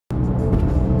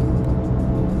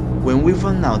When we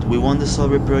found out we won the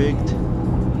SOLVEY project,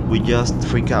 we just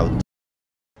freaked out.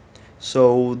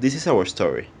 So this is our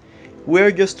story. We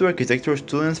are just two architecture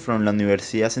students from La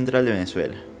Universidad Central de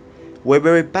Venezuela. We're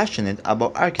very passionate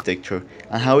about architecture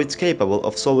and how it's capable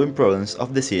of solving problems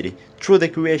of the city through the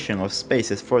creation of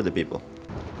spaces for the people.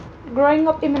 Growing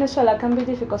up in Venezuela can be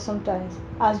difficult sometimes.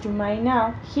 As you might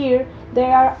know, here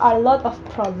there are a lot of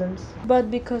problems.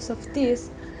 But because of this,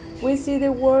 we see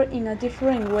the world in a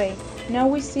different way. Now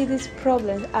we see these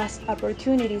problems as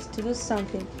opportunities to do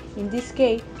something. In this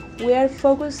case, we are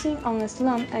focusing on a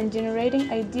slum and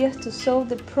generating ideas to solve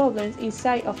the problems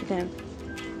inside of them.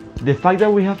 The fact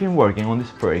that we have been working on this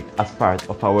project as part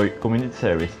of our community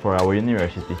service for our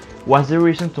university was the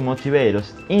reason to motivate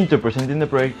us into presenting the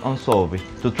project on SOLVEY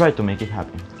to try to make it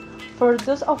happen. For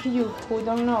those of you who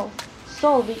don't know,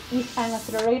 SOLVEY is an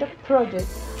accelerator project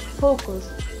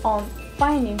focused on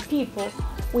finding people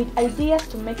with ideas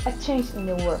to make a change in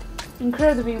the world.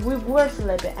 Incredibly, we were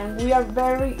selected and we are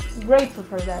very grateful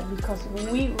for that because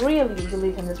we really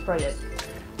believe in this project.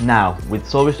 Now, with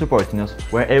SOLVEY supporting us,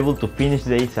 we're able to finish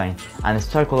the design and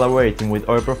start collaborating with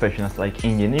other professionals like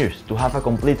engineers to have a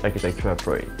complete architectural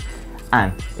project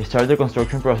and start the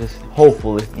construction process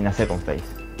hopefully in a second phase.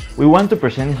 We want to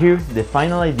present here the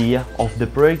final idea of the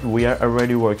project we are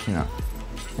already working on.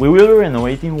 We will be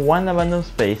renovating one abandoned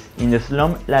space in the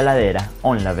slum La Ladera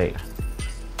on La Vega.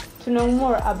 To know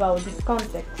more about the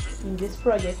context in this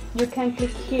project, you can click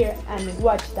here and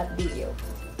watch that video.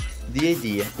 The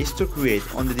idea is to create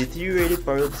on the deteriorated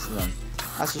part of the slum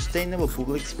a sustainable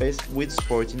public space with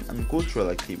sporting and cultural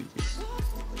activities.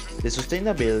 The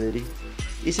sustainability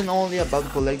isn't only about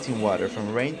collecting water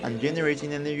from rain and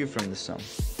generating energy from the sun.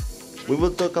 We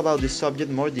will talk about this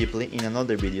subject more deeply in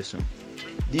another video soon.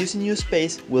 This new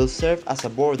space will serve as a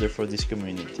border for this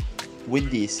community. With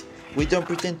this, we don't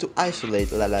pretend to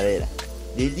isolate La Ladera.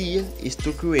 The idea is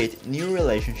to create new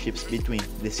relationships between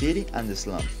the city and the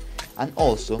slum, and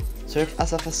also serve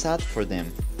as a facade for them.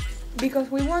 Because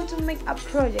we want to make a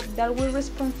project that will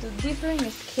respond to different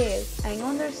scales and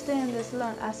understand the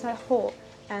slum as a whole,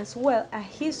 as well as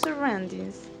his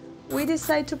surroundings, we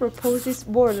decided to propose this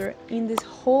border in this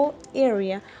whole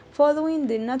area following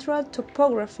the natural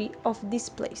topography of this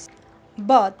place.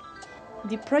 But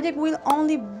the project will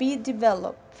only be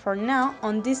developed for now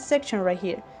on this section right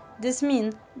here. This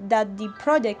means that the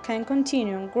project can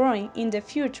continue growing in the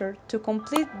future to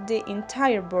complete the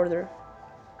entire border.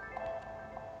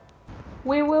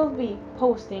 We will be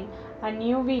posting a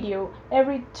new video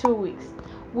every 2 weeks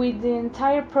with the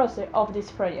entire process of this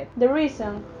project. The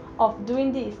reason of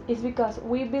doing this is because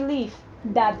we believe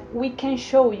that we can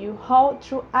show you how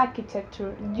through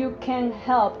architecture you can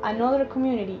help another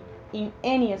community in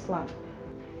any slum.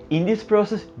 In this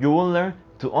process, you will learn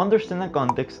to understand the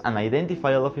context and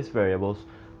identify all of its variables,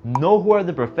 know who are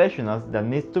the professionals that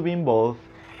need to be involved,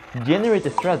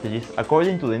 generate strategies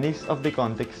according to the needs of the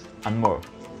context, and more.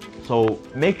 So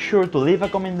make sure to leave a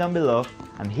comment down below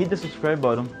and hit the subscribe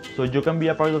button so you can be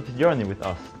a part of the journey with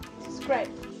us. Subscribe.